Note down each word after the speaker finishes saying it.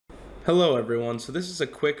Hello everyone, so this is a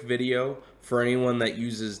quick video for anyone that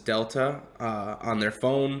uses Delta on their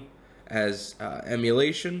phone as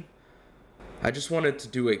emulation. I just wanted to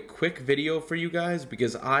do a quick video for you guys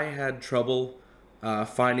because I had trouble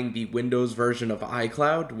finding the Windows version of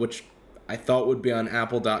iCloud, which I thought would be on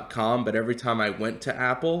apple.com, but every time I went to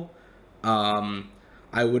Apple,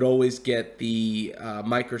 I would always get the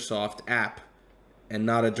Microsoft app and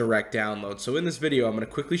not a direct download. So in this video, I'm going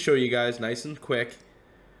to quickly show you guys, nice and quick.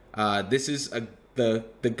 This is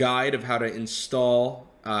the guide of how to install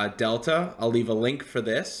Delta. I'll leave a link for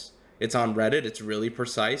this. It's on Reddit. It's really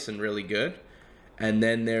precise and really good. And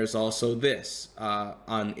then there's also this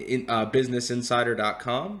on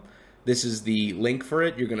businessinsider.com. This is the link for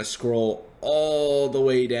it. You're going to scroll all the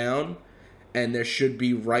way down, and there should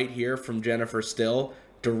be right here from Jennifer Still,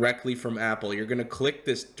 directly from Apple. You're going to click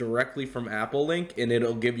this directly from Apple link, and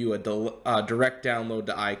it'll give you a direct download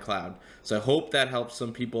to iCloud. So I hope that helps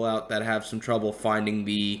some people out that have some trouble finding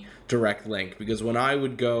the direct link, because when I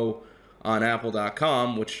would go on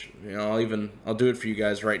apple.com, which, you know, I'll do it for you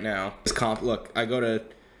guys right now. Look, I go to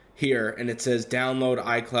here and it says download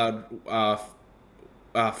iCloud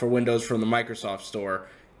for Windows from the Microsoft Store,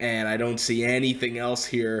 and I don't see anything else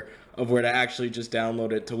here of where to actually just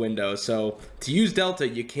download it to Windows. So to use Delta,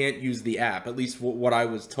 you can't use the app, at least what I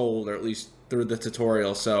was told, or at least through the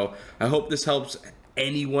tutorial. So I hope this helps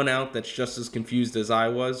anyone out that's just as confused as I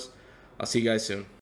was. I'll see you guys soon.